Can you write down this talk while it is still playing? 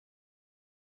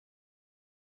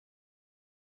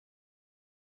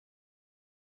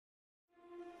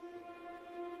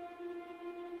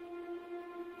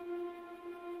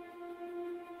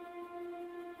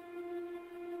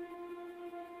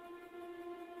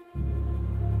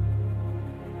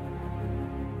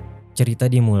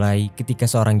Cerita dimulai ketika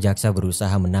seorang jaksa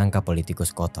berusaha menangkap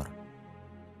politikus kotor.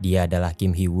 Dia adalah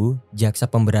Kim Hee Woo, jaksa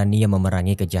pemberani yang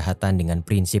memerangi kejahatan dengan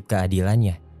prinsip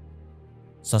keadilannya.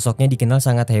 Sosoknya dikenal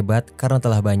sangat hebat karena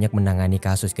telah banyak menangani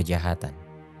kasus kejahatan.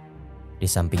 Di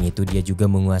samping itu dia juga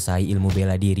menguasai ilmu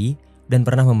bela diri dan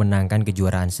pernah memenangkan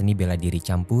kejuaraan seni bela diri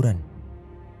campuran.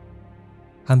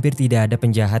 Hampir tidak ada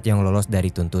penjahat yang lolos dari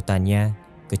tuntutannya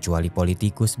kecuali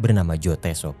politikus bernama Jo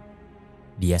Tae-sop.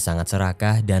 Dia sangat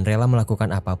serakah dan rela melakukan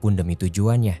apapun demi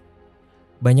tujuannya.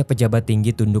 Banyak pejabat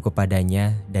tinggi tunduk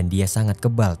kepadanya dan dia sangat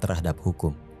kebal terhadap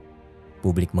hukum.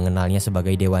 Publik mengenalnya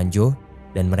sebagai Dewan Jo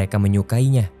dan mereka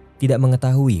menyukainya, tidak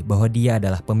mengetahui bahwa dia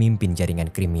adalah pemimpin jaringan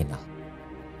kriminal.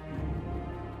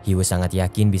 Hee Woo sangat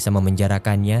yakin bisa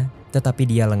memenjarakannya, tetapi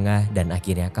dia lengah dan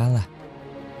akhirnya kalah.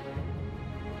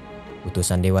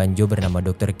 Utusan Dewan Jo bernama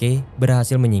Dr. K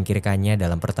berhasil menyingkirkannya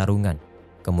dalam pertarungan,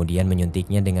 kemudian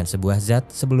menyuntiknya dengan sebuah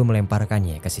zat sebelum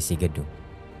melemparkannya ke sisi gedung.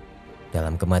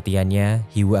 Dalam kematiannya,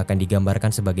 Hee Woo akan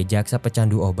digambarkan sebagai jaksa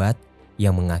pecandu obat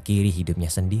yang mengakhiri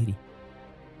hidupnya sendiri.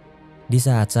 Di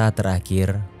saat-saat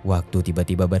terakhir, waktu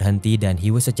tiba-tiba berhenti dan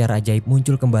Hee Woo secara ajaib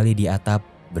muncul kembali di atap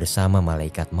bersama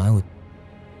malaikat maut.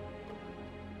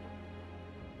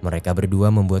 Mereka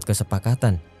berdua membuat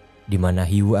kesepakatan di mana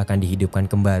Hee Woo akan dihidupkan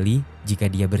kembali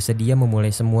jika dia bersedia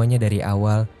memulai semuanya dari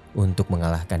awal untuk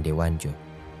mengalahkan Dewan Jo.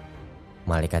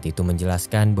 Malaikat itu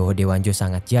menjelaskan bahwa Dewan Jo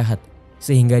sangat jahat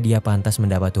sehingga dia pantas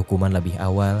mendapat hukuman lebih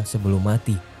awal sebelum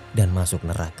mati dan masuk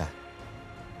neraka.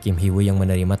 Kim Hee Woo yang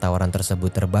menerima tawaran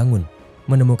tersebut terbangun,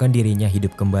 menemukan dirinya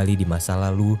hidup kembali di masa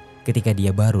lalu ketika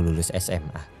dia baru lulus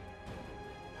SMA.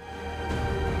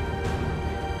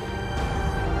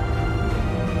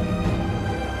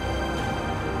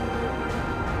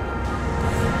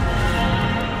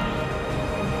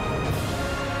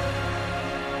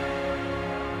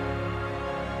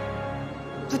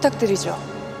 부탁드리죠.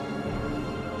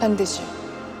 반드시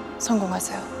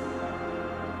성공하세요.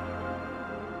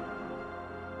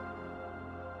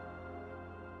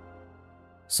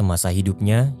 Semasa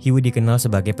hidupnya, Hee Woo dikenal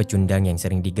sebagai pecundang yang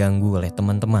sering diganggu oleh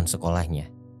teman-teman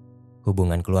sekolahnya.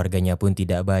 Hubungan keluarganya pun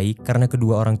tidak baik karena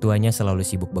kedua orang tuanya selalu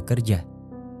sibuk bekerja.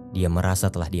 Dia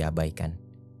merasa telah diabaikan.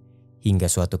 Hingga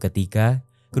suatu ketika,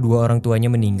 kedua orang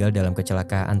tuanya meninggal dalam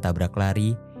kecelakaan tabrak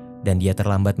lari dan dia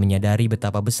terlambat menyadari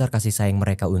betapa besar kasih sayang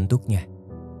mereka untuknya.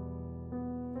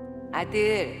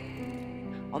 아들,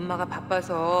 엄마가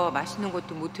바빠서 맛있는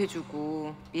것도 못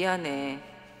해주고 미안해.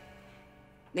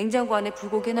 냉장고 안에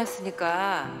불고기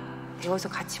해놨으니까 데워서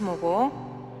같이 먹어.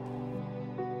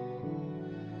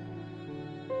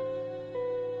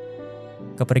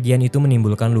 Kepergian itu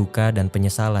menimbulkan luka dan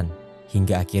penyesalan,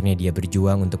 hingga akhirnya dia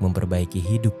berjuang untuk memperbaiki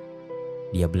hidup.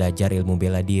 Dia belajar ilmu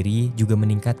bela diri, juga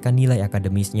meningkatkan nilai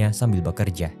akademisnya sambil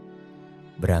bekerja.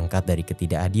 Berangkat dari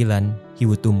ketidakadilan, Hee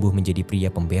Woo tumbuh menjadi pria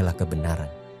pembela kebenaran.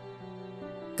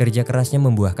 Kerja kerasnya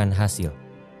membuahkan hasil.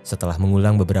 Setelah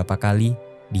mengulang beberapa kali,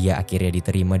 dia akhirnya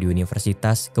diterima di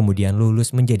universitas, kemudian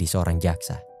lulus menjadi seorang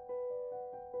jaksa.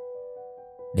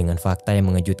 Dengan fakta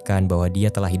yang mengejutkan bahwa dia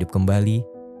telah hidup kembali,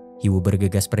 Hee Woo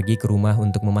bergegas pergi ke rumah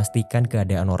untuk memastikan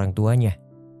keadaan orang tuanya.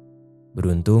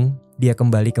 Beruntung, dia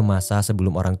kembali ke masa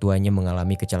sebelum orang tuanya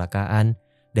mengalami kecelakaan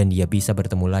dan dia bisa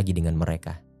bertemu lagi dengan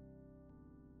mereka.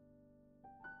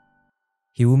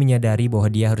 Hee Woo menyadari bahwa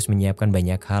dia harus menyiapkan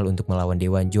banyak hal untuk melawan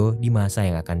Dewan Jo di masa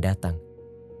yang akan datang.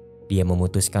 Dia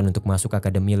memutuskan untuk masuk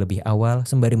akademi lebih awal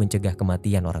sembari mencegah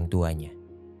kematian orang tuanya.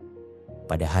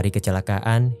 Pada hari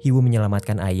kecelakaan, Hee Woo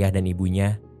menyelamatkan ayah dan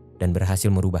ibunya dan berhasil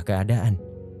merubah keadaan.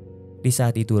 Di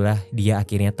saat itulah dia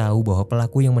akhirnya tahu bahwa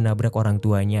pelaku yang menabrak orang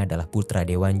tuanya adalah putra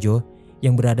Dewan Jo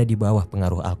yang berada di bawah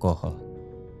pengaruh alkohol.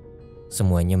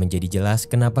 Semuanya menjadi jelas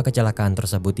kenapa kecelakaan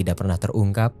tersebut tidak pernah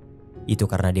terungkap, itu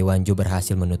karena Dewan Jo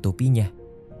berhasil menutupinya.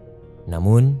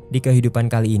 Namun, di kehidupan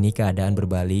kali ini keadaan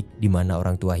berbalik di mana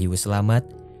orang tua Hee Woo selamat,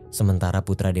 sementara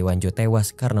putra Dewan Jo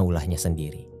tewas karena ulahnya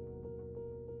sendiri.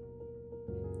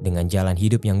 Dengan jalan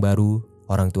hidup yang baru,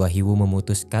 orang tua Hee Woo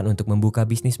memutuskan untuk membuka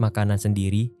bisnis makanan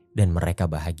sendiri dan mereka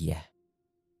bahagia.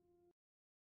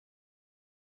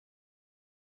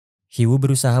 Hee Woo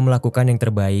berusaha melakukan yang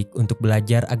terbaik untuk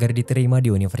belajar agar diterima di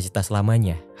universitas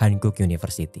lamanya, Hankuk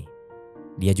University.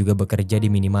 Dia juga bekerja di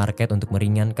minimarket untuk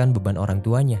meringankan beban orang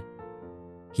tuanya.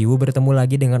 Hee Woo bertemu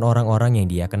lagi dengan orang-orang yang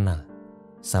dia kenal.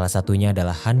 Salah satunya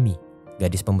adalah Hanmi,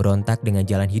 gadis pemberontak dengan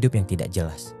jalan hidup yang tidak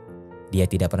jelas. Dia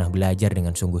tidak pernah belajar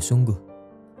dengan sungguh-sungguh.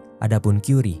 Adapun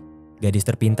Kyuri, gadis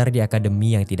terpintar di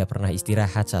akademi yang tidak pernah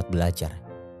istirahat saat belajar.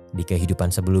 Di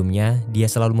kehidupan sebelumnya,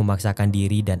 dia selalu memaksakan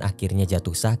diri dan akhirnya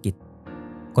jatuh sakit.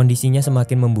 Kondisinya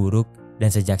semakin memburuk dan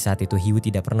sejak saat itu Hee Woo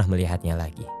tidak pernah melihatnya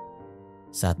lagi.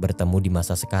 Saat bertemu di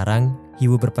masa sekarang,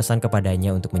 Hee Woo berpesan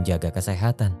kepadanya untuk menjaga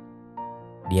kesehatan.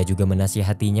 Dia juga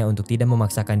menasihatinya untuk tidak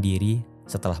memaksakan diri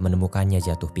setelah menemukannya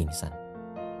jatuh pingsan.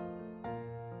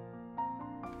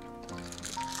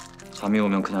 잠이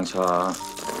오면 그냥 자.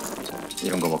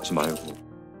 이런 거 먹지 말고.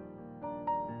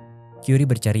 Kyuri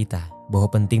bercerita bahwa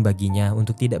penting baginya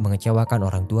untuk tidak mengecewakan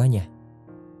orang tuanya.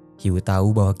 Hee Woo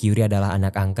tahu bahwa Kyuri adalah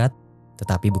anak angkat,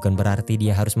 tetapi bukan berarti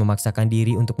dia harus memaksakan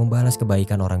diri untuk membalas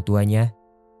kebaikan orang tuanya,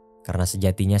 karena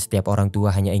sejatinya setiap orang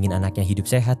tua hanya ingin anaknya hidup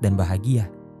sehat dan bahagia.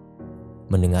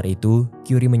 Mendengar itu,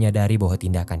 Kyuri menyadari bahwa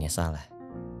tindakannya salah.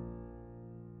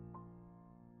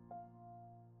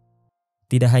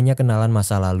 Tidak hanya kenalan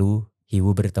masa lalu, Hee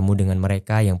Woo bertemu dengan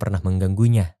mereka yang pernah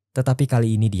mengganggunya, tetapi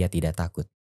kali ini dia tidak takut.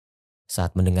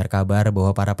 Saat mendengar kabar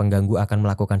bahwa para pengganggu akan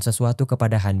melakukan sesuatu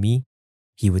kepada Hanmi,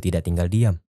 Hee Woo tidak tinggal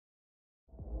diam.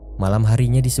 Malam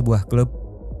harinya di sebuah klub,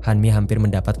 Hanmi hampir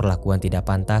mendapat perlakuan tidak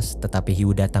pantas, tetapi Hee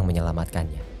Woo datang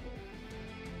menyelamatkannya.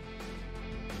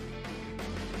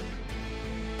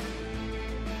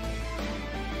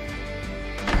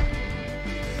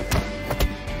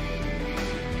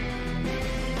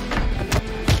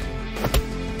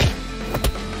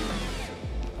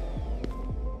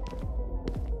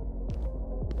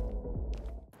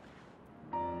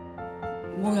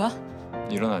 뭐야?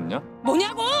 일어났냐?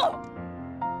 뭐냐고!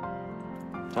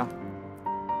 자.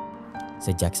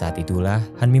 Sejak saat itulah,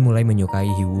 Hanmi mulai menyukai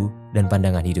Hee Woo dan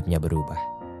pandangan hidupnya berubah.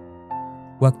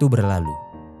 Waktu berlalu,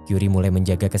 Kyuri mulai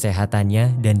menjaga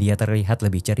kesehatannya dan dia terlihat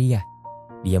lebih ceria.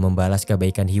 Dia membalas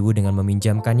kebaikan Hee Woo dengan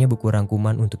meminjamkannya buku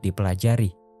rangkuman untuk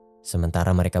dipelajari.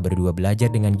 Sementara mereka berdua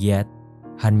belajar dengan giat,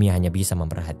 Hanmi hanya bisa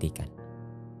memperhatikan.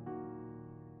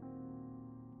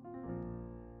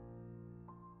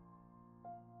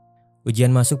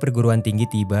 Ujian masuk perguruan tinggi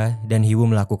tiba dan Hee Woo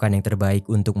melakukan yang terbaik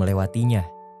untuk melewatinya.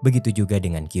 Begitu juga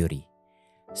dengan Kyuri.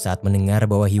 Saat mendengar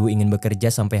bahwa Hee Woo ingin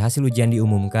bekerja sampai hasil ujian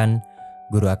diumumkan,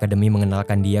 guru akademi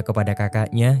mengenalkan dia kepada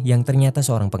kakaknya yang ternyata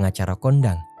seorang pengacara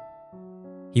kondang.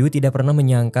 Hee Woo tidak pernah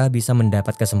menyangka bisa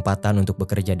mendapat kesempatan untuk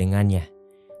bekerja dengannya.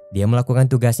 Dia melakukan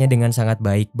tugasnya dengan sangat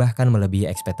baik, bahkan melebihi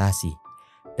ekspektasi.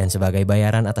 Dan sebagai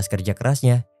bayaran atas kerja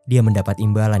kerasnya, dia mendapat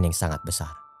imbalan yang sangat besar.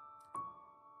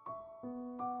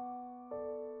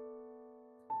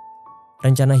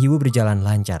 Rencana Hee Woo berjalan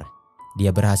lancar. Dia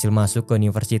berhasil masuk ke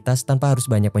universitas tanpa harus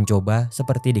banyak mencoba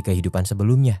seperti di kehidupan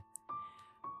sebelumnya.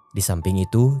 Di samping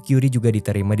itu, Kyuri juga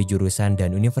diterima di jurusan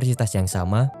dan universitas yang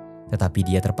sama, tetapi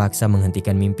dia terpaksa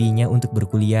menghentikan mimpinya untuk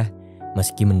berkuliah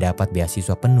meski mendapat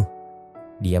beasiswa penuh.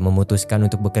 Dia memutuskan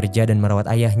untuk bekerja dan merawat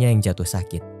ayahnya yang jatuh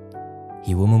sakit.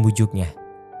 Hee Woo membujuknya,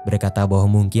 berkata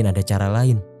bahwa mungkin ada cara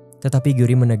lain, tetapi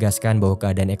Kyuri menegaskan bahwa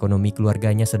keadaan ekonomi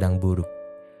keluarganya sedang buruk.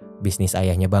 Bisnis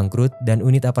ayahnya bangkrut dan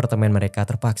unit apartemen mereka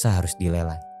terpaksa harus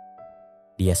dilelang.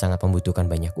 Dia sangat membutuhkan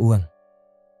banyak uang.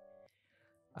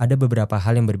 Ada beberapa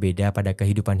hal yang berbeda pada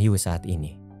kehidupan Hee Woo saat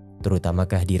ini, terutama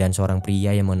kehadiran seorang pria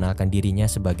yang mengenalkan dirinya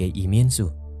sebagai Lee Min-soo.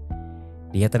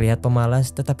 Dia terlihat pemalas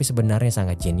tetapi sebenarnya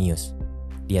sangat jenius.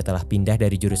 Dia telah pindah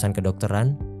dari jurusan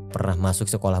kedokteran, pernah masuk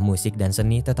sekolah musik dan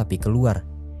seni tetapi keluar.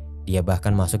 Dia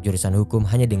bahkan masuk jurusan hukum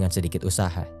hanya dengan sedikit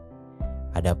usaha.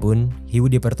 Adapun Hee Woo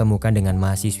dipertemukan dengan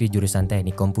mahasiswi jurusan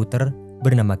teknik komputer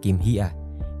bernama Kim Hee Woo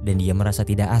dan dia merasa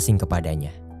tidak asing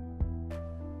kepadanya.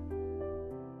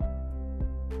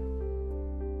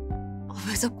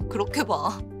 왜 자꾸 그렇게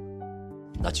봐?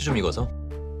 낯이 좀 익어서?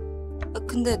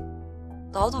 근데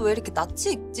나도 왜 이렇게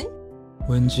낯이 익지?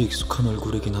 왠지 익숙한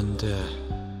얼굴이긴 한데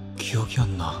기억이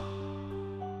안 나.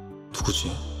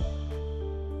 누구지?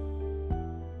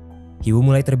 Hee Woo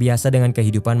mulai terbiasa dengan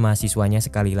kehidupan mahasiswanya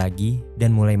sekali lagi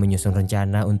dan mulai menyusun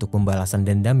rencana untuk pembalasan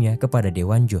dendamnya kepada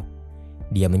Dewanjo.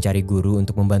 Dia mencari guru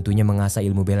untuk membantunya mengasah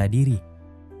ilmu bela diri.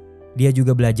 Dia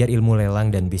juga belajar ilmu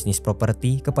lelang dan bisnis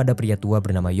properti kepada pria tua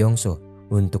bernama Yongso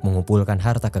untuk mengumpulkan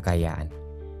harta kekayaan.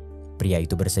 Pria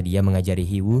itu bersedia mengajari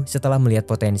Hee Woo setelah melihat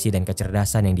potensi dan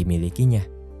kecerdasan yang dimilikinya.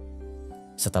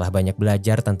 Setelah banyak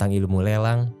belajar tentang ilmu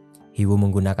lelang, Hee Woo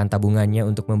menggunakan tabungannya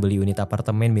untuk membeli unit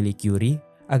apartemen milik Kyuri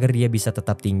agar dia bisa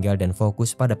tetap tinggal dan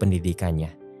fokus pada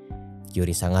pendidikannya.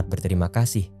 Kyuri sangat berterima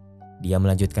kasih. Dia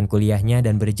melanjutkan kuliahnya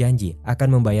dan berjanji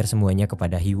akan membayar semuanya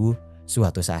kepada Hee Woo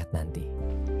suatu saat nanti.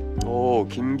 오,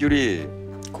 김규리.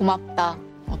 고맙다.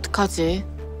 어떡하지?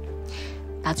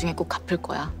 나중에 꼭 갚을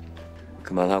거야.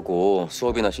 그만하고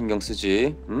수업이나 신경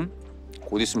쓰지. 응?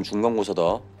 곧 있으면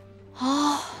중간고사다.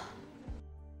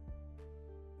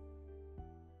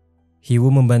 Hee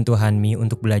Woo membantu Hanmi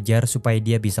untuk belajar supaya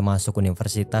dia bisa masuk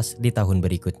universitas di tahun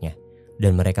berikutnya,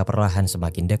 dan mereka perlahan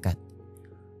semakin dekat.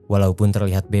 Walaupun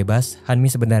terlihat bebas, Hanmi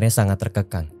sebenarnya sangat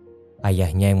terkekang.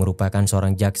 Ayahnya yang merupakan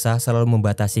seorang jaksa selalu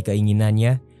membatasi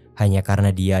keinginannya hanya karena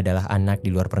dia adalah anak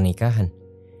di luar pernikahan.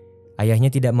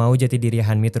 Ayahnya tidak mau jati diri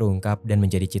Hanmi terungkap dan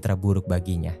menjadi citra buruk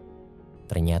baginya.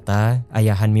 Ternyata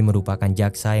ayah Hanmi merupakan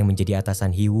jaksa yang menjadi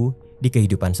atasan Hee Woo di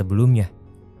kehidupan sebelumnya.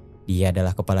 Dia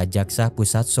adalah kepala jaksa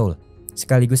pusat Seoul,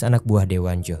 sekaligus anak buah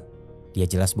Daewon-jo. Dia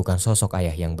jelas bukan sosok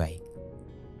ayah yang baik.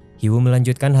 Hee Woo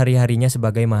melanjutkan hari-harinya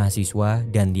sebagai mahasiswa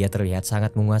dan dia terlihat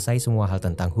sangat menguasai semua hal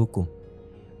tentang hukum.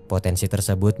 Potensi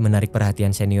tersebut menarik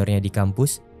perhatian seniornya di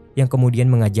kampus yang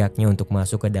kemudian mengajaknya untuk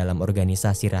masuk ke dalam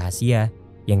organisasi rahasia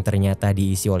yang ternyata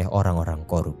diisi oleh orang-orang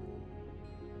korup.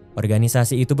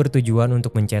 Organisasi itu bertujuan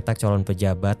untuk mencetak calon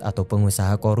pejabat atau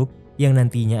pengusaha korup yang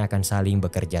nantinya akan saling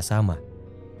bekerja sama.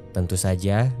 Tentu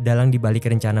saja, dalang dibalik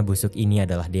rencana busuk ini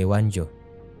adalah Daewon-jo.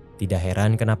 Tidak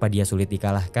heran kenapa dia sulit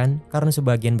dikalahkan karena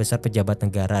sebagian besar pejabat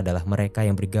negara adalah mereka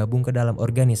yang bergabung ke dalam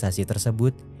organisasi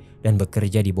tersebut dan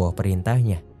bekerja di bawah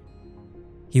perintahnya.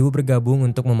 Hee Woo bergabung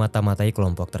untuk memata-matai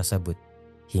kelompok tersebut.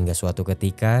 Hingga suatu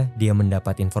ketika dia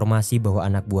mendapat informasi bahwa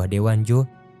anak buah Daewon-jo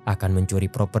akan mencuri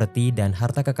properti dan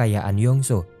harta kekayaan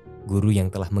Yongso, guru yang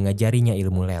telah mengajarinya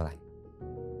ilmu lelang.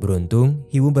 Beruntung,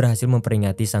 Hee Woo berhasil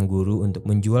memperingati sang guru untuk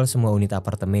menjual semua unit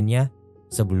apartemennya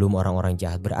sebelum orang-orang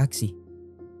jahat beraksi.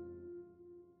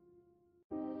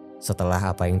 Setelah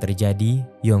apa yang terjadi,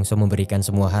 Yongso memberikan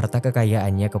semua harta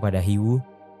kekayaannya kepada Hee Woo,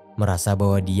 merasa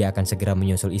bahwa dia akan segera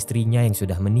menyusul istrinya yang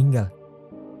sudah meninggal.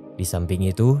 Di samping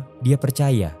itu, dia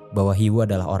percaya bahwa Hee Woo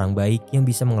adalah orang baik yang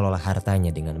bisa mengelola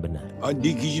hartanya dengan benar.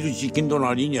 네 기지로 지킨 돈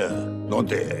아니냐?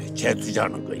 너한테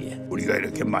재투자하는 거야. 우리가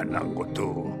이렇게 만난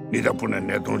것도 네 덕분에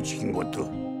내 돈을 지킨 것도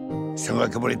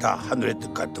생각해보니 다 하늘의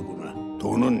뜻 같더구나.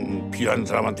 돈은 필요한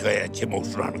사람한테 가야 제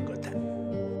몫을 하는 거다.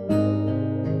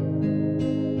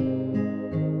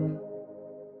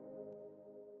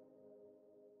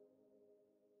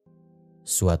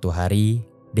 Suatu hari,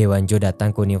 Daewon-jo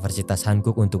datang ke Universitas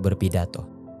Hankuk untuk berpidato.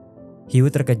 Hee Woo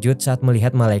terkejut saat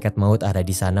melihat malaikat maut ada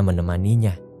di sana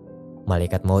menemaninya.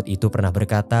 Malaikat maut itu pernah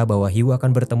berkata bahwa Hee Woo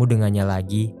akan bertemu dengannya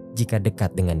lagi jika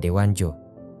dekat dengan Daewon-jo.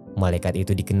 Malaikat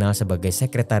itu dikenal sebagai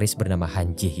sekretaris bernama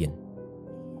Han Ji-hyun.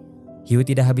 Hee Woo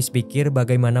tidak habis pikir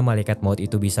bagaimana malaikat maut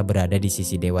itu bisa berada di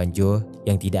sisi Daewon-jo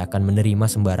yang tidak akan menerima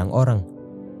sembarang orang.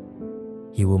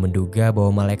 Hee Woo menduga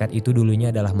bahwa malaikat itu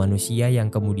dulunya adalah manusia yang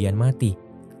kemudian mati,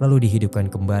 lalu dihidupkan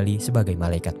kembali sebagai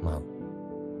malaikat maut.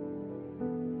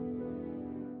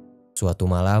 Suatu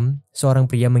malam, seorang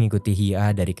pria mengikuti Hia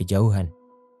dari kejauhan.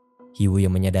 Hee Woo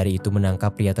yang menyadari itu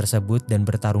menangkap pria tersebut dan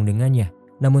bertarung dengannya,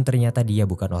 namun ternyata dia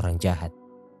bukan orang jahat.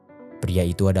 Pria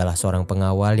itu adalah seorang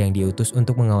pengawal yang diutus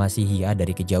untuk mengawasi Hia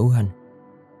dari kejauhan.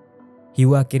 Hee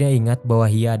Woo akhirnya ingat bahwa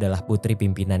Hia adalah putri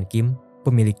pimpinan Kim,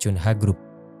 pemilik Chunha Group,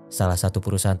 salah satu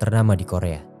perusahaan ternama di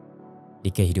Korea. Di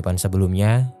kehidupan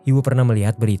sebelumnya, Hee Woo pernah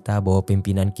melihat berita bahwa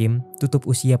pimpinan Kim tutup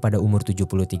usia pada umur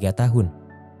 73 tahun,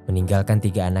 meninggalkan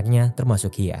 3 anaknya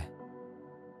termasuk Hia.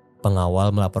 Pengawal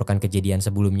melaporkan kejadian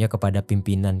sebelumnya kepada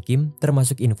pimpinan Kim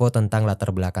termasuk info tentang latar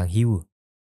belakang Hee Woo.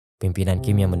 Pimpinan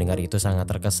Kim yang mendengar itu sangat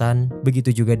terkesan, begitu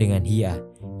juga dengan Hia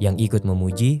yang ikut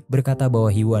memuji berkata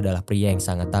bahwa Hee Woo adalah pria yang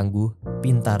sangat tangguh,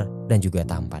 pintar, dan juga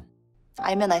tampan.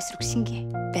 알면 알수록 신기해.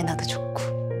 매너도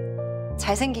좋고.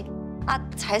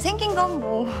 잘생긴 건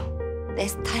뭐 내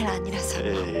스타일 아니라서.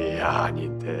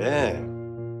 아닌데.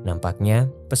 Nampaknya,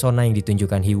 pesona yang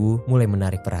ditunjukkan Hee Woo mulai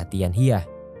menarik perhatian Hia.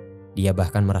 Dia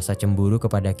bahkan merasa cemburu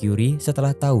kepada Kyuri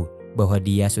setelah tahu bahwa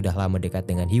dia sudah lama dekat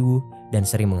dengan Hee Woo dan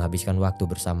sering menghabiskan waktu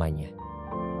bersamanya.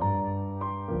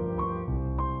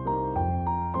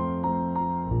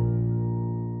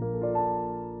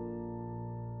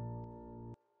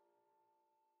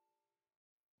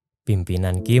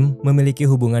 Pimpinan Kim memiliki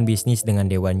hubungan bisnis dengan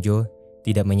Daewon-jo,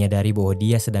 tidak menyadari bahwa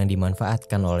dia sedang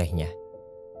dimanfaatkan olehnya.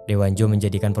 Daewon-jo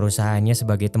menjadikan perusahaannya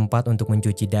sebagai tempat untuk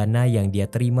mencuci dana yang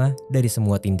dia terima dari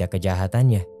semua tindak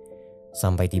kejahatannya.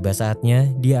 Sampai tiba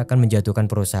saatnya, dia akan menjatuhkan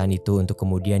perusahaan itu untuk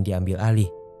kemudian diambil alih,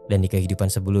 dan di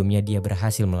kehidupan sebelumnya dia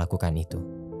berhasil melakukan itu.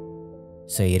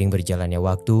 Seiring berjalannya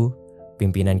waktu,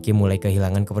 pimpinan Kim mulai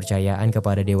kehilangan kepercayaan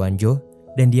kepada Daewon-jo,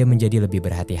 dan dia menjadi lebih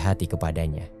berhati-hati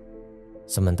kepadanya.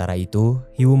 Sementara itu,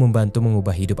 Hee Woo membantu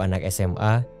mengubah hidup anak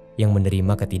SMA yang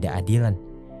menerima ketidakadilan.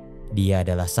 Dia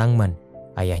adalah Sangman,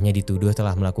 ayahnya dituduh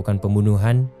telah melakukan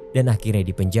pembunuhan dan akhirnya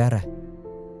dipenjara.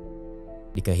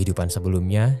 Di kehidupan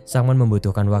sebelumnya, Sangman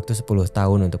membutuhkan waktu 10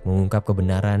 tahun untuk mengungkap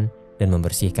kebenaran dan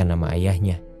membersihkan nama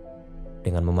ayahnya.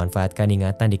 Dengan memanfaatkan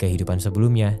ingatan di kehidupan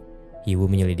sebelumnya, Hee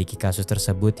Woo menyelidiki kasus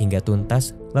tersebut hingga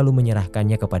tuntas lalu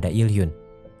menyerahkannya kepada Il-hyun,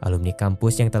 alumni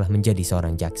kampus yang telah menjadi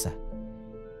seorang jaksa.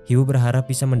 Hee Woo berharap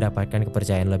bisa mendapatkan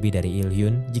kepercayaan lebih dari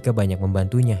Il-hyun jika banyak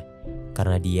membantunya,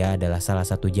 karena dia adalah salah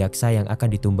satu jaksa yang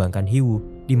akan ditumbangkan Hee Woo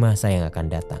di masa yang akan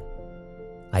datang.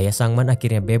 Ayah Sangman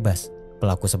akhirnya bebas,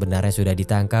 Pelaku sebenarnya sudah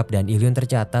ditangkap dan Il-hyun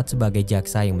tercatat sebagai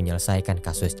jaksa yang menyelesaikan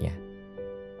kasusnya.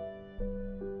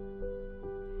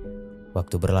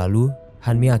 Waktu berlalu,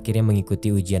 Han-mi akhirnya mengikuti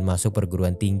ujian masuk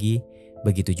perguruan tinggi,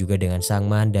 begitu juga dengan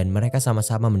Sang-man dan mereka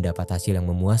sama-sama mendapat hasil yang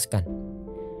memuaskan.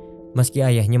 Meski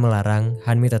ayahnya melarang,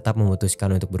 Han-mi tetap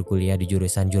memutuskan untuk berkuliah di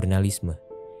jurusan jurnalisme.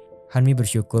 Han-mi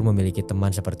bersyukur memiliki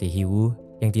teman seperti Hee Woo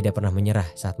yang tidak pernah menyerah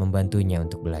saat membantunya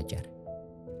untuk belajar.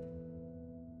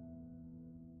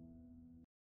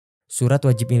 Surat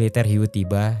wajib militer Hee Woo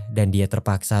tiba dan dia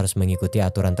terpaksa harus mengikuti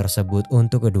aturan tersebut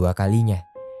untuk kedua kalinya.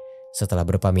 Setelah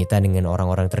berpamitan dengan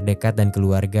orang-orang terdekat dan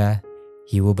keluarga,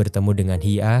 Hee Woo bertemu dengan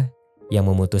Hee yang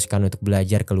memutuskan untuk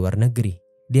belajar ke luar negeri.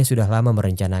 Dia sudah lama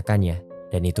merencanakannya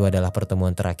dan itu adalah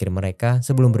pertemuan terakhir mereka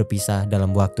sebelum berpisah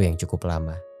dalam waktu yang cukup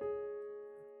lama.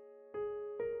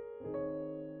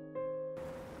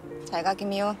 잘 가,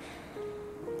 김희우.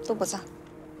 또 보자.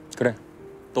 그래,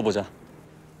 또 보자.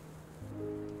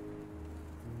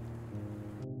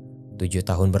 7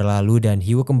 tahun berlalu dan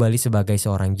Hee Woo kembali sebagai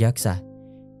seorang jaksa.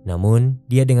 Namun,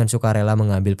 dia dengan sukarela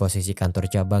mengambil posisi kantor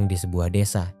cabang di sebuah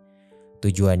desa.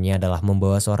 Tujuannya adalah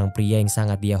membawa seorang pria yang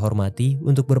sangat dia hormati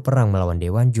untuk berperang melawan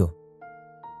Daewonjo.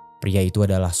 Pria itu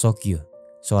adalah Sokyu,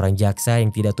 seorang jaksa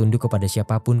yang tidak tunduk kepada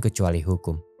siapapun kecuali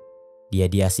hukum. Dia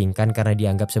diasingkan karena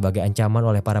dianggap sebagai ancaman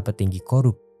oleh para petinggi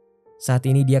korup. Saat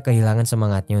ini dia kehilangan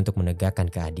semangatnya untuk menegakkan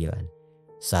keadilan.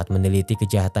 Saat meneliti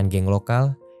kejahatan geng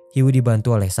lokal, Hee Woo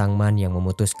dibantu oleh Sang-man yang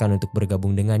memutuskan untuk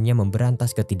bergabung dengannya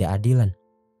memberantas ketidakadilan.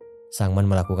 Sang-man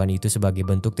melakukan itu sebagai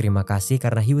bentuk terima kasih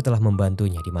karena Hee Woo telah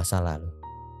membantunya di masa lalu.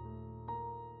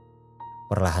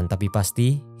 Perlahan tapi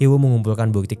pasti, Hee Woo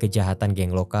mengumpulkan bukti kejahatan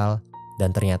geng lokal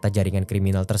dan ternyata jaringan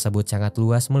kriminal tersebut sangat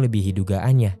luas melebihi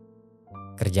dugaannya.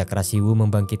 Kerja keras Hee Woo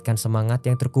membangkitkan semangat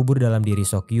yang terkubur dalam diri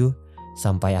Sokyu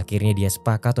sampai akhirnya dia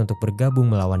sepakat untuk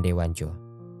bergabung melawan Daewonjo.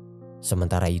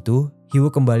 Sementara itu, Hee Woo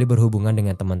kembali berhubungan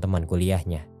dengan teman-teman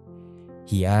kuliahnya.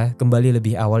 Hee kembali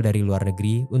lebih awal dari luar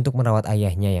negeri untuk merawat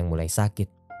ayahnya yang mulai sakit.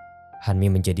 Han-mi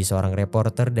menjadi seorang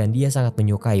reporter dan dia sangat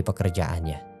menyukai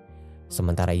pekerjaannya.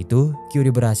 Sementara itu,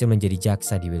 Kyuri berhasil menjadi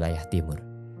jaksa di wilayah timur.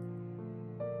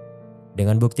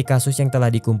 Dengan bukti kasus yang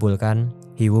telah dikumpulkan,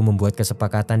 Hee Woo membuat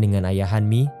kesepakatan dengan ayah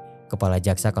Han-mi, kepala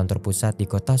jaksa kantor pusat di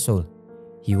kota Seoul.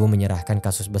 Hee Woo menyerahkan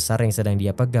kasus besar yang sedang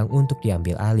dia pegang untuk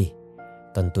diambil alih.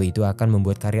 Tentu itu akan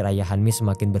membuat karir ayah Han-mi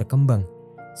semakin berkembang.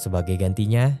 Sebagai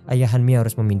gantinya, ayah Han-mi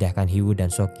harus memindahkan Hee Woo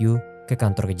dan Sokyu ke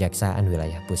kantor kejaksaan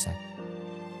wilayah pusat.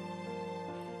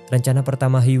 Rencana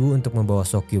pertama Hee Woo untuk membawa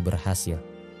Sokyu berhasil.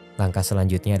 Langkah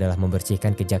selanjutnya adalah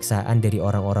membersihkan kejaksaan dari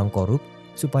orang-orang korup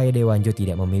supaya Daewonjo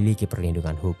tidak memiliki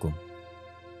perlindungan hukum.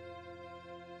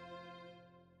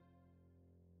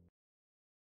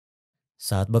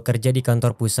 Saat bekerja di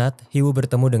kantor pusat, Hee Woo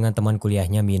bertemu dengan teman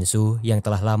kuliahnya Min-soo yang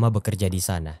telah lama bekerja di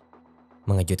sana.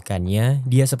 Mengejutkannya,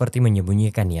 dia seperti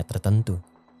menyembunyikan niat tertentu.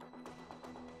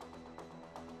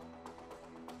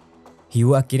 Hee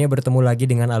Woo akhirnya bertemu lagi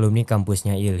dengan alumni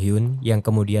kampusnya Il-hyun yang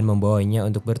kemudian membawanya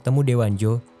untuk bertemu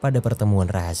Daewonjo pada pertemuan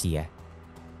rahasia.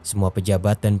 Semua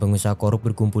pejabat dan pengusaha korup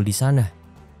berkumpul di sana.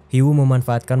 Hee Woo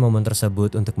memanfaatkan momen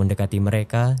tersebut untuk mendekati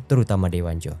mereka, terutama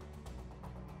Daewonjo.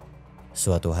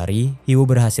 Suatu hari, Hee Woo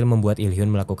berhasil membuat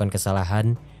Il-hyun melakukan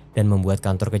kesalahan dan membuat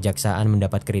kantor kejaksaan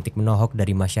mendapat kritik menohok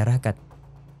dari masyarakat.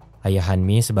 Ayah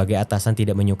Han-mi sebagai atasan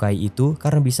tidak menyukai itu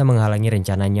karena bisa menghalangi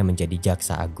rencananya menjadi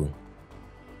jaksa agung.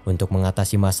 Untuk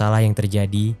mengatasi masalah yang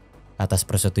terjadi, atas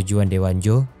persetujuan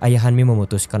Daewonjo, ayah Han-mi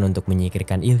memutuskan untuk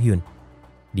menyingkirkan Il-hyun.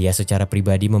 Dia secara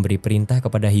pribadi memberi perintah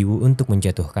kepada Hee Woo untuk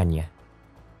menjatuhkannya.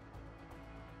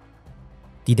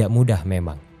 Tidak mudah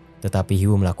memang, tetapi Hee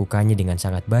Woo melakukannya dengan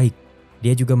sangat baik.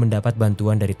 Dia juga mendapat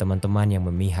bantuan dari teman-teman yang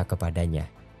memihak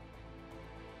kepadanya.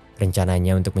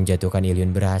 Rencananya untuk menjatuhkan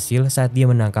Il-hyun berhasil saat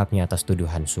dia menangkapnya atas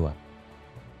tuduhan suap.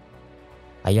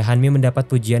 Ayah Han-mi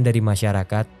mendapat pujian dari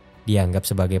masyarakat, dianggap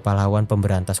sebagai pahlawan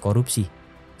pemberantas korupsi,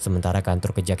 sementara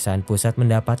kantor kejaksaan pusat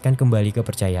mendapatkan kembali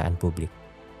kepercayaan publik.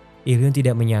 Il-hyun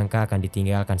tidak menyangka akan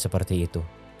ditinggalkan seperti itu,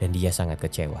 dan dia sangat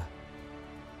kecewa.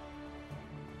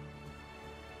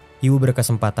 Hee Woo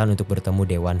berkesempatan untuk bertemu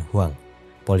Daewon Hwang,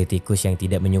 politikus yang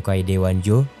tidak menyukai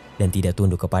Daewonjo dan tidak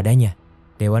tunduk kepadanya.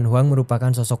 Daewon Hwang merupakan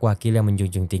sosok wakil yang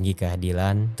menjunjung tinggi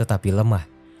keadilan tetapi lemah.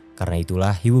 Karena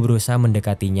itulah Hee Woo berusaha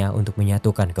mendekatinya untuk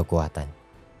menyatukan kekuatan.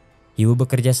 Hee Woo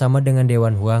bekerja sama dengan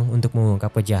Daewon Hwang untuk mengungkap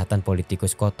kejahatan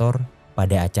politikus kotor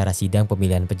pada acara sidang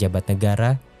pemilihan pejabat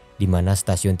negara di mana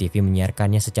stasiun TV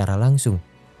menyiarkannya secara langsung.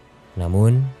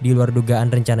 Namun, di luar dugaan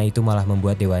rencana itu malah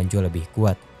membuat Daewonjo lebih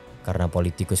kuat karena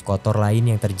politikus kotor lain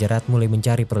yang terjerat mulai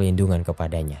mencari perlindungan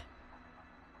kepadanya.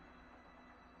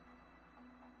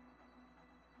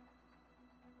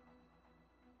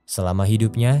 Selama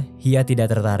hidupnya, Hia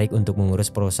tidak tertarik untuk mengurus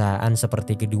perusahaan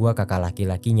seperti kedua kakak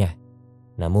laki-lakinya.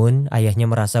 Namun, ayahnya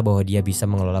merasa bahwa dia bisa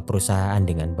mengelola perusahaan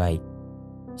dengan baik.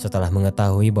 Setelah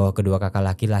mengetahui bahwa kedua kakak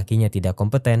laki-lakinya tidak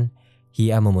kompeten,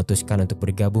 Hia memutuskan untuk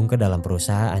bergabung ke dalam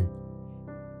perusahaan.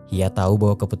 Hia tahu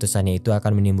bahwa keputusannya itu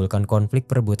akan menimbulkan konflik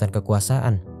perebutan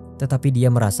kekuasaan, tetapi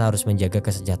dia merasa harus menjaga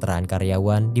kesejahteraan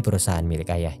karyawan di perusahaan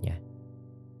milik ayahnya.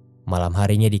 Malam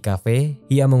harinya di kafe,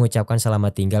 Hia mengucapkan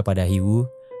selamat tinggal pada Hee Woo,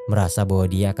 merasa bahwa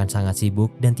dia akan sangat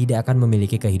sibuk dan tidak akan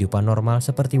memiliki kehidupan normal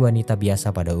seperti wanita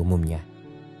biasa pada umumnya.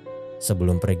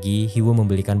 Sebelum pergi, Hee Woo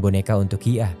membelikan boneka untuk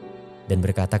Hia dan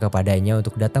berkata kepadanya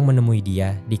untuk datang menemui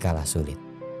dia di kala sulit.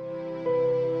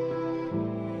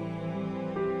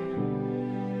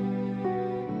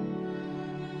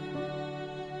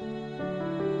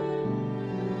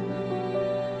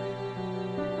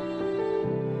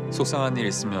 속상한 일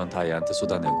있으면 다 얘한테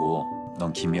쏟아내고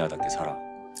넌 기미하답게 살아.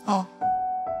 어,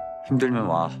 힘들면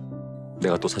와.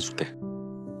 내가 또 사줄게.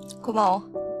 고마워.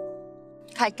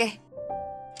 갈게.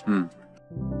 응.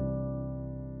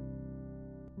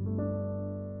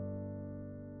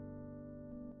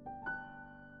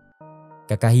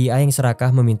 Kakak Hia yang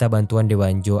serakah meminta bantuan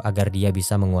Dewanjo agar dia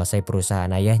bisa menguasai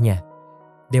perusahaan ayahnya.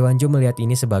 Dewanjo melihat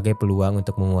ini sebagai peluang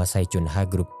untuk menguasai Chunha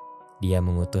Group. Dia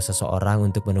mengutus seseorang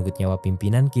untuk menunggut nyawa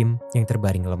pimpinan Kim yang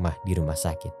terbaring lemah di rumah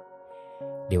sakit.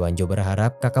 Dewanjo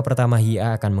berharap kakak pertama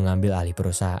Hia akan mengambil alih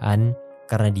perusahaan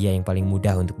karena dia yang paling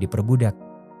mudah untuk diperbudak.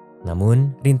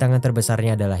 Namun, rintangan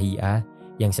terbesarnya adalah Hia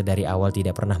yang sedari awal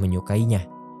tidak pernah menyukainya,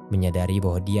 menyadari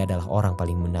bahwa dia adalah orang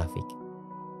paling munafik.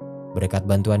 Berkat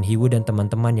bantuan Hee Woo dan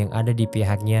teman-teman yang ada di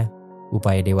pihaknya,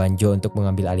 upaya Dewanjo untuk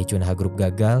mengambil alih Chunha Group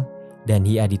gagal dan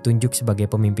Hia ditunjuk sebagai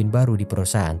pemimpin baru di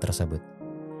perusahaan tersebut.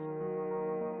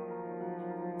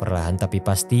 Perlahan tapi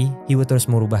pasti, Hee Woo terus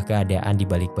merubah keadaan di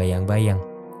balik bayang-bayang.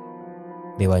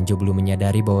 Dewanjo belum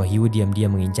menyadari bahwa Hee Woo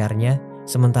diam-diam mengincarnya,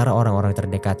 sementara orang-orang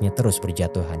terdekatnya terus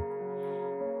berjatuhan.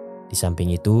 Di samping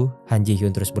itu, Han Ji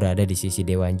Hyun terus berada di sisi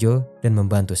Dewanjo dan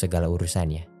membantu segala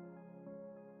urusannya.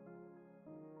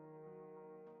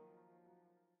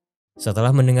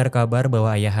 Setelah mendengar kabar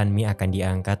bahwa ayah Hanmi akan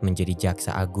diangkat menjadi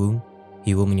jaksa agung,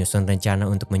 Hee Woo menyusun rencana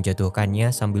untuk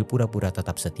menjatuhkannya sambil pura-pura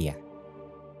tetap setia.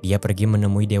 Dia pergi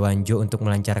menemui Dewanjo untuk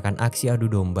melancarkan aksi adu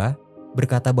domba,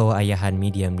 berkata bahwa ayah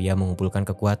Hanmi diam-diam mengumpulkan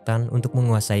kekuatan untuk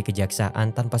menguasai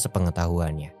kejaksaan tanpa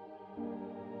sepengetahuannya.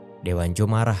 Dewanjo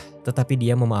marah, tetapi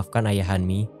dia memaafkan ayah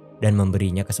Hanmi dan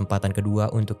memberinya kesempatan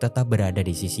kedua untuk tetap berada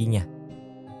di sisinya.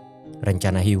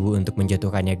 Rencana Hee Woo untuk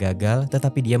menjatuhkannya gagal,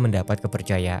 tetapi dia mendapat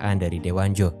kepercayaan dari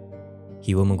Dewanjo.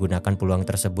 Hee Woo menggunakan peluang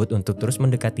tersebut untuk terus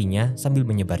mendekatinya sambil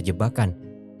menyebar jebakan.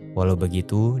 Walau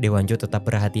begitu, Dewanjo tetap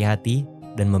berhati-hati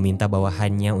dan meminta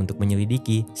bawahannya untuk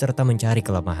menyelidiki serta mencari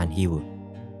kelemahan Hee Woo.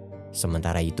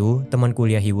 Sementara itu, teman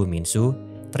kuliah Hee Woo, Min-soo,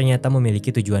 ternyata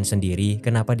memiliki tujuan sendiri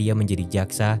kenapa dia menjadi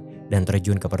jaksa dan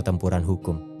terjun ke pertempuran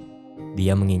hukum.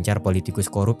 Dia mengincar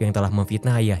politikus korup yang telah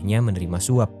memfitnah ayahnya menerima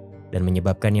suap dan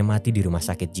menyebabkannya mati di rumah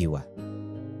sakit jiwa.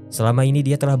 Selama ini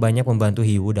dia telah banyak membantu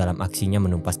Hee Woo dalam aksinya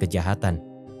menumpas kejahatan,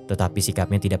 tetapi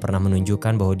sikapnya tidak pernah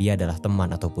menunjukkan bahwa dia adalah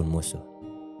teman ataupun musuh.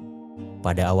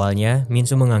 Pada awalnya,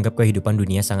 Min-soo menganggap kehidupan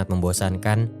dunia sangat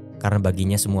membosankan karena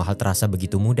baginya semua hal terasa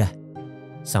begitu mudah.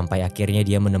 Sampai akhirnya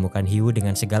dia menemukan Hee Woo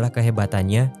dengan segala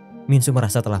kehebatannya, Min-soo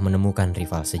merasa telah menemukan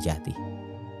rival sejati.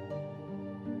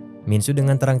 Min-soo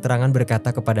dengan terang-terangan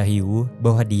berkata kepada Hee Woo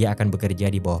bahwa dia akan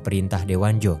bekerja di bawah perintah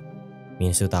Dewanjo.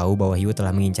 Min-soo tahu bahwa Hee Woo telah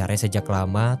mengincarnya sejak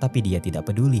lama, tapi dia tidak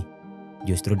peduli.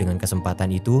 Justru dengan kesempatan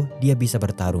itu, dia bisa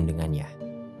bertarung dengannya.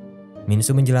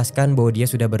 Min-soo menjelaskan bahwa dia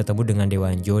sudah bertemu dengan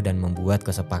Dewanjo dan membuat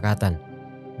kesepakatan.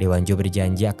 Dewanjo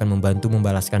berjanji akan membantu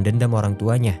membalaskan dendam orang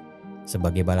tuanya.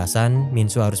 Sebagai balasan,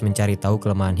 Min-soo harus mencari tahu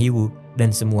kelemahan Hee Woo dan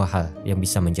semua hal yang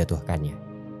bisa menjatuhkannya.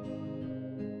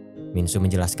 Min-soo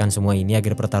menjelaskan semua ini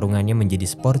agar pertarungannya menjadi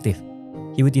sportif.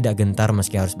 Hee Woo tidak gentar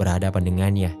meski harus berhadapan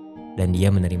dengannya, dan dia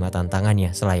menerima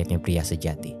tantangannya selayaknya pria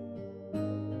sejati.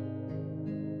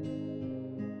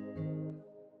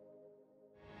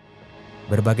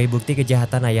 Berbagai bukti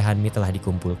kejahatan ayah Hanmi telah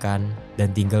dikumpulkan dan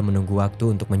tinggal menunggu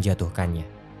waktu untuk menjatuhkannya.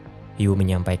 Hee Woo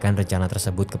menyampaikan rencana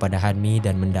tersebut kepada Hanmi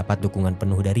dan mendapat dukungan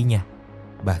penuh darinya.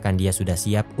 Bahkan dia sudah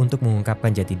siap untuk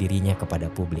mengungkapkan jati dirinya kepada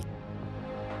publik.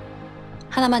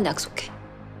 하나만 약속해.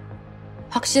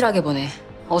 확실하게 보내.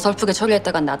 어설프게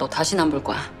처리했다간 나도 다신 안 볼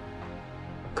거야.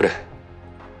 그래.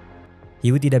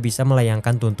 Hee Woo tidak bisa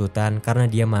melayangkan tuntutan karena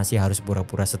dia masih harus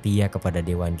pura-pura setia kepada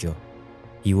Dewanjo.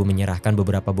 Hee Woo menyerahkan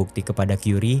beberapa bukti kepada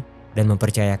Curie dan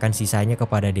mempercayakan sisanya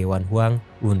kepada Dewan Huang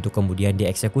untuk kemudian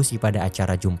dieksekusi pada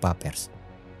acara jumpa pers.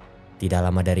 Tidak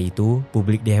lama dari itu,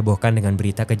 publik dihebohkan dengan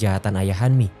berita kejahatan ayah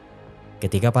Hanmi.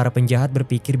 Ketika para penjahat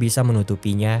berpikir bisa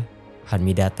menutupinya,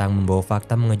 Hanmi datang membawa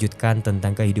fakta mengejutkan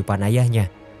tentang kehidupan ayahnya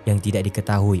yang tidak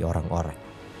diketahui orang-orang.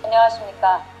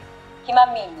 안녕하십니까.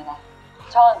 김한미입니다.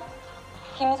 전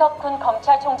김석훈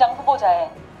검찰총장 후보자의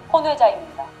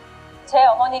혼외자입니다. 제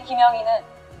어머니 김영희는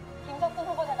김석훈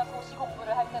후보자가 고시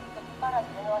공부를 할 때부터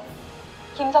뒷바라지를 해왔습니다.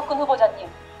 김석훈 후보자님,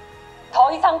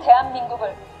 더 이상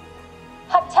대한민국을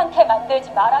하찮게 만들지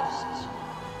말아주십시오.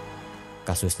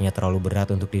 Kasusnya terlalu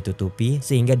berat untuk ditutupi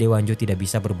sehingga Dewanjo tidak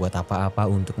bisa berbuat apa-apa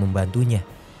untuk membantunya.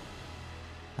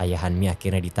 Ayah Hanmi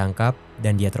akhirnya ditangkap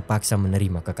dan dia terpaksa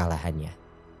menerima kekalahannya.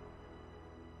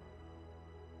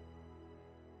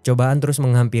 Cobaan terus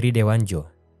menghampiri Dewanjo.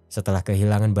 Setelah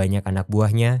kehilangan banyak anak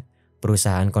buahnya,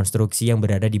 perusahaan konstruksi yang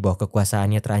berada di bawah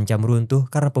kekuasaannya terancam runtuh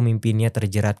karena pemimpinnya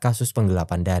terjerat kasus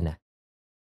penggelapan dana.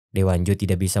 Dewanjo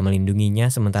tidak bisa melindunginya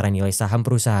sementara nilai saham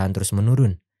perusahaan terus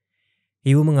menurun.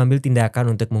 Hee Woo mengambil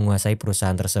tindakan untuk menguasai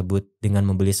perusahaan tersebut dengan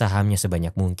membeli sahamnya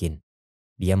sebanyak mungkin.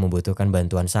 Dia membutuhkan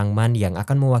bantuan Sang Man yang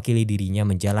akan mewakili dirinya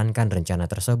menjalankan rencana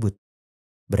tersebut.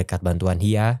 Berkat bantuan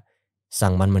Hia,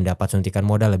 Sang Man mendapat suntikan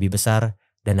modal lebih besar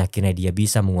dan akhirnya dia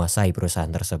bisa menguasai perusahaan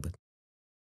tersebut.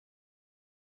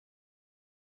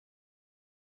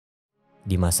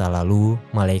 Di masa lalu,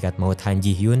 malaikat maut Han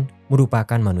Ji Hyun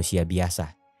merupakan manusia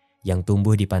biasa yang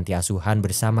tumbuh di panti asuhan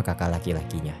bersama kakak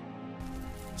laki-lakinya.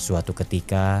 Suatu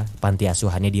ketika, panti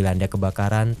asuhannya dilanda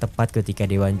kebakaran tepat ketika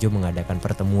Dewanjo mengadakan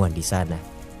pertemuan di sana.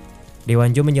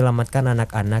 Dewanjo menyelamatkan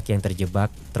anak-anak yang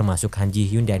terjebak termasuk Han Ji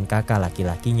Hyun dan kakak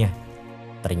laki-lakinya.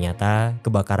 Ternyata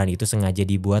kebakaran itu sengaja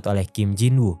dibuat oleh Kim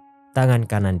Hee Woo, tangan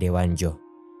kanan Dewanjo.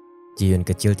 Ji Hyun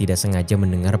kecil tidak sengaja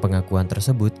mendengar pengakuan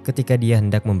tersebut ketika dia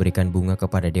hendak memberikan bunga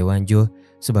kepada Dewanjo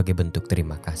sebagai bentuk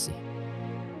terima kasih.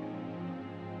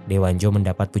 Dewanjo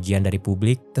mendapat pujian dari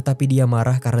publik, tetapi dia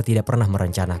marah karena tidak pernah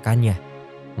merencanakannya.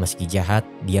 Meski jahat,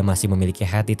 dia masih memiliki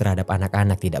hati terhadap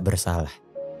anak-anak tidak bersalah.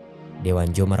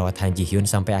 Dewanjo merawat Han Ji Hyun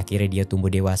sampai akhirnya dia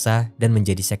tumbuh dewasa dan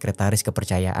menjadi sekretaris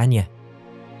kepercayaannya.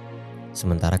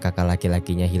 Sementara kakak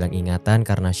laki-lakinya hilang ingatan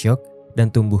karena syok dan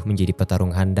tumbuh menjadi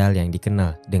petarung handal yang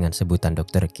dikenal dengan sebutan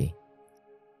Dr. K.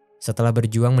 Setelah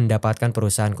berjuang mendapatkan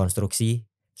perusahaan konstruksi,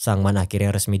 Sang Man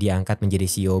akhirnya resmi diangkat menjadi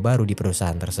CEO baru di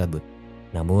perusahaan tersebut.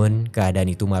 Namun, keadaan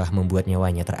itu malah membuat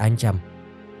nyawanya terancam.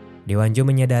 Dewanjo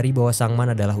menyadari bahwa Sang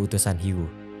Man adalah utusan Hee Woo.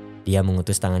 Dia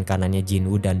mengutus tangan kanannya Jin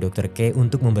Woo dan Dr. K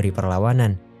untuk memberi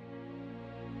perlawanan.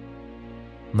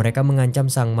 Mereka mengancam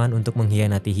Sang Man untuk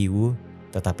mengkhianati Hee Woo,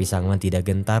 tetapi Sang Man tidak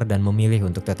gentar dan memilih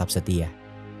untuk tetap setia.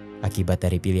 Akibat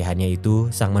dari pilihannya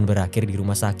itu, Sang Man berakhir di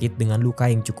rumah sakit dengan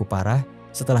luka yang cukup parah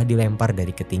setelah dilempar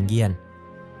dari ketinggian.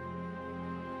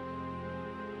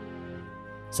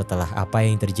 Setelah apa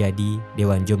yang terjadi,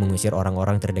 Dewanjo mengusir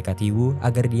orang-orang terdekat Hee Woo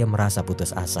agar dia merasa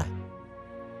putus asa.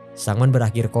 Sang Man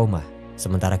berakhir koma,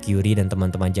 sementara Kyuri dan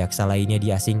teman-teman jaksa lainnya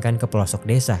diasingkan ke pelosok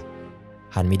desa.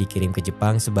 Hanmi dikirim ke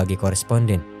Jepang sebagai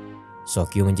koresponden.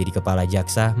 Sokyu menjadi kepala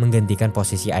jaksa menggantikan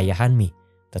posisi ayah Hanmi,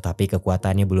 tetapi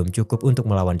kekuatannya belum cukup untuk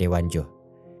melawan Dewanjo.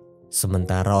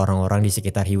 Sementara orang-orang di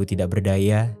sekitar Hee Woo tidak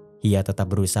berdaya, Hia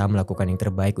tetap berusaha melakukan yang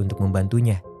terbaik untuk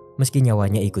membantunya, meski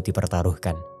nyawanya ikut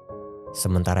dipertaruhkan.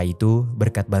 Sementara itu,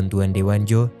 berkat bantuan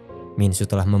Dewanjo, Minsu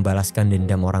telah membalaskan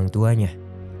dendam orang tuanya.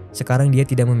 Sekarang dia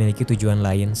tidak memiliki tujuan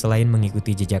lain selain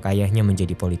mengikuti jejak ayahnya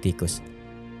menjadi politikus.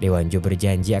 Dewanjo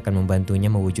berjanji akan membantunya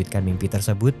mewujudkan mimpi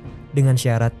tersebut dengan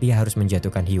syarat dia harus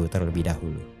menjatuhkan Hee Woo terlebih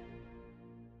dahulu.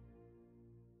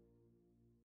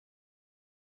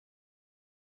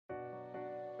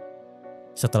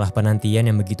 Setelah penantian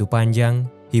yang begitu panjang,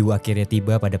 Hee Woo akhirnya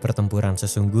tiba pada pertempuran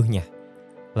sesungguhnya.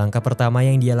 Langkah pertama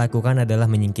yang dia lakukan adalah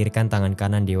menyingkirkan tangan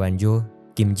kanan Dewanjo,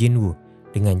 Kim Hee Woo,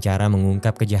 dengan cara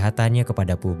mengungkap kejahatannya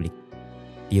kepada publik.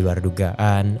 Di luar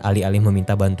dugaan, alih-alih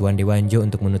meminta bantuan Dewanjo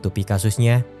untuk menutupi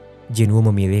kasusnya, Hee Woo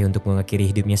memilih untuk mengakhiri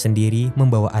hidupnya sendiri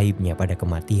membawa aibnya pada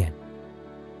kematian.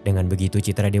 Dengan begitu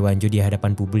citra Dewanjo di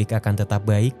hadapan publik akan tetap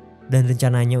baik dan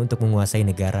rencananya untuk menguasai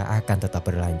negara akan tetap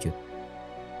berlanjut.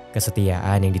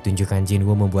 Kesetiaan yang ditunjukkan Hee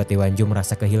Woo membuat Dewanjo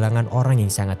merasa kehilangan orang yang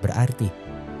sangat berarti.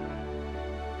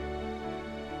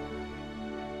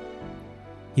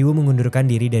 Hee Woo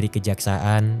mengundurkan diri dari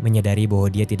kejaksaan, menyadari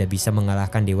bahwa dia tidak bisa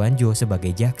mengalahkan Dewanjo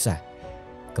sebagai jaksa.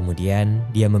 Kemudian,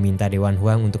 dia meminta Dewan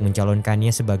Huang untuk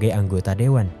mencalonkannya sebagai anggota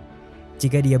dewan.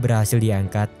 Jika dia berhasil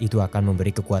diangkat, itu akan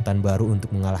memberi kekuatan baru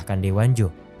untuk mengalahkan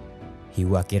Dewanjo. Hee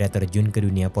Woo akhirnya terjun ke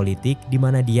dunia politik di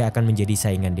mana dia akan menjadi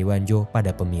saingan Dewanjo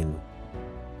pada pemilu.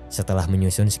 Setelah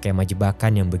menyusun skema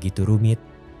jebakan yang begitu rumit,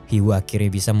 Hee Woo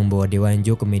akhirnya bisa membawa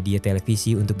Dewanjo ke media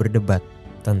televisi untuk berdebat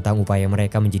tentang upaya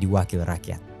mereka menjadi wakil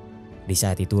rakyat. Di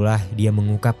saat itulah dia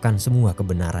mengungkapkan semua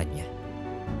kebenarannya.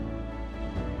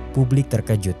 Publik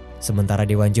terkejut, sementara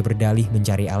Dewanjo berdalih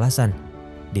mencari alasan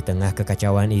Di tengah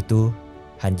kekacauan itu,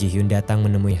 Han Ji Hyun datang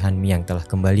menemui Hanmi yang telah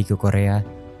kembali ke Korea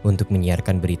untuk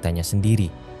menyiarkan beritanya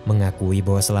sendiri, mengakui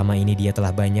bahwa selama ini dia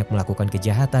telah banyak melakukan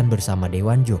kejahatan bersama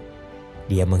Daewon-jo.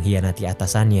 Dia mengkhianati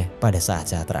atasannya pada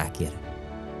saat-saat terakhir.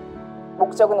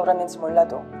 목적은 옳았는지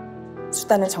몰라도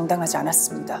수단은 정당하지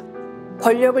않았습니다.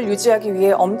 권력을 유지하기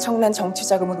위해 엄청난 정치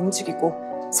자금을 움직이고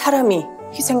사람이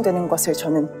희생되는 것을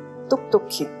저는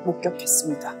똑똑히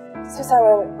목격했습니다.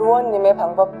 세상은 의원님의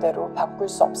방법대로 바꿀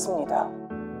수 없습니다.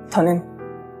 더는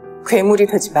괴물이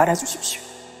되지 말아주십시오.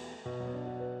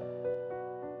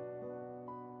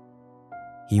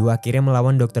 Hee Woo akhirnya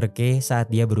melawan Dr. K saat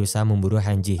dia berusaha memburu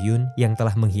Han Ji Hyun yang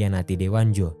telah mengkhianati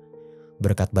Daewon-jo.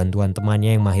 Berkat bantuan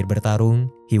temannya yang mahir bertarung,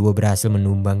 Hee Woo berhasil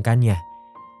menumbangkannya.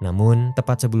 Namun,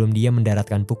 tepat sebelum dia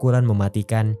mendaratkan pukulan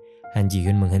mematikan, Han Ji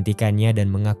Hyun menghentikannya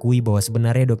dan mengakui bahwa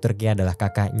sebenarnya Dr. K adalah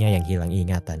kakaknya yang hilang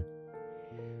ingatan.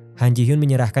 Han Ji Hyun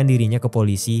menyerahkan dirinya ke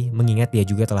polisi, mengingat dia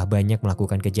juga telah banyak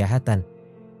melakukan kejahatan.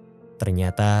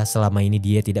 Ternyata selama ini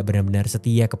dia tidak benar-benar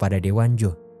setia kepada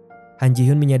Daewon-jo. Han Ji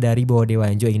Hyun menyadari bahwa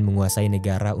Daewon-jo ingin menguasai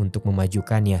negara untuk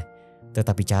memajukannya,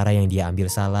 tetapi cara yang dia ambil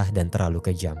salah dan terlalu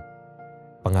kejam.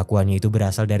 Pengakuannya itu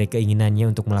berasal dari keinginannya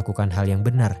untuk melakukan hal yang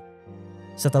benar.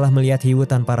 Setelah melihat Hee Woo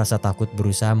tanpa rasa takut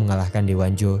berusaha mengalahkan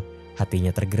Daewon-jo, hatinya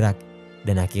tergerak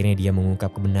dan akhirnya dia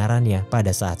mengungkap kebenarannya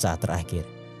pada saat-saat terakhir.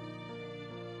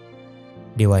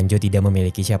 Daewon-jo tidak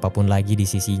memiliki siapapun lagi di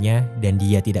sisinya dan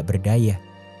dia tidak berdaya.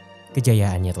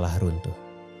 Kejayaannya telah runtuh.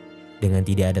 Dengan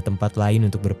tidak ada tempat lain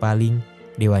untuk berpaling,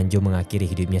 Daewon-jo mengakhiri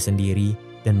hidupnya sendiri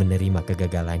dan menerima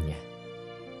kegagalannya.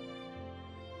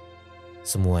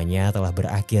 Semuanya telah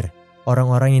berakhir.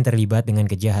 Orang-orang yang terlibat dengan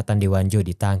kejahatan Daewon-jo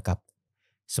ditangkap.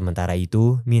 Sementara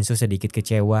itu, Min-soo sedikit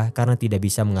kecewa karena tidak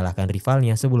bisa mengalahkan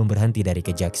rivalnya sebelum berhenti dari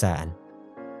kejaksaan.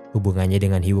 Hubungannya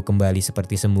dengan Hidup Kembali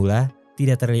seperti semula,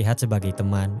 tidak terlihat sebagai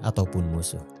teman ataupun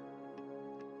musuh.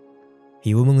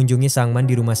 Hee Woo mengunjungi sang man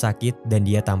di rumah sakit dan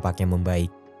dia tampaknya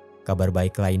membaik. Kabar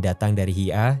baik lain datang dari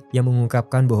Hia yang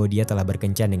mengungkapkan bahwa dia telah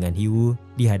berkencan dengan Hee Woo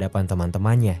di hadapan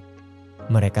teman-temannya.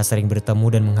 Mereka sering bertemu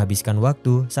dan menghabiskan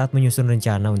waktu saat menyusun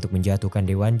rencana untuk menjatuhkan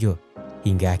Daewon-jo,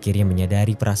 hingga akhirnya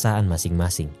menyadari perasaan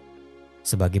masing-masing.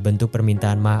 Sebagai bentuk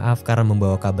permintaan maaf karena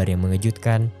membawa kabar yang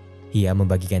mengejutkan, Hia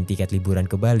membagikan tiket liburan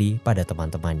ke Bali pada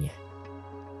teman-temannya.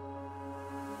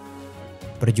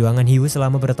 Perjuangan Hee Woo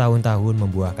selama bertahun-tahun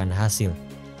membuahkan hasil.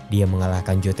 Dia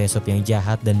mengalahkan Jo Tae-sop yang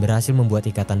jahat dan berhasil membuat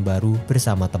ikatan baru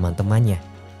bersama teman-temannya.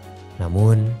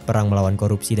 Namun, perang melawan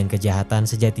korupsi dan kejahatan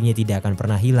sejatinya tidak akan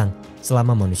pernah hilang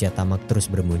selama manusia tamak terus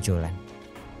bermunculan.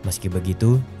 Meski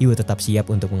begitu, Hee Woo tetap siap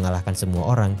untuk mengalahkan semua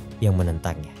orang yang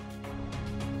menentangnya.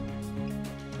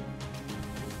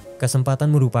 Kesempatan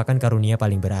merupakan karunia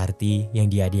paling berarti yang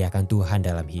dihadiahkan Tuhan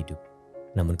dalam hidup.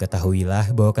 Namun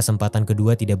ketahuilah bahwa kesempatan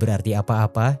kedua tidak berarti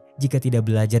apa-apa jika tidak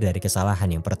belajar dari kesalahan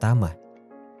yang pertama.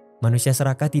 Manusia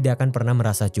serakah tidak akan pernah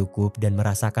merasa cukup dan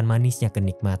merasakan manisnya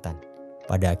kenikmatan.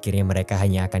 Pada akhirnya mereka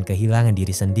hanya akan kehilangan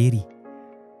diri sendiri.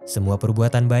 Semua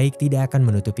perbuatan baik tidak akan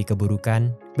menutupi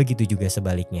keburukan, begitu juga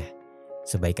sebaliknya.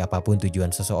 Sebaik apapun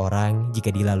tujuan seseorang, jika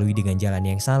dilalui dengan jalan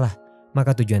yang salah,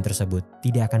 maka tujuan tersebut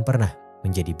tidak akan pernah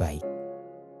menjadi baik.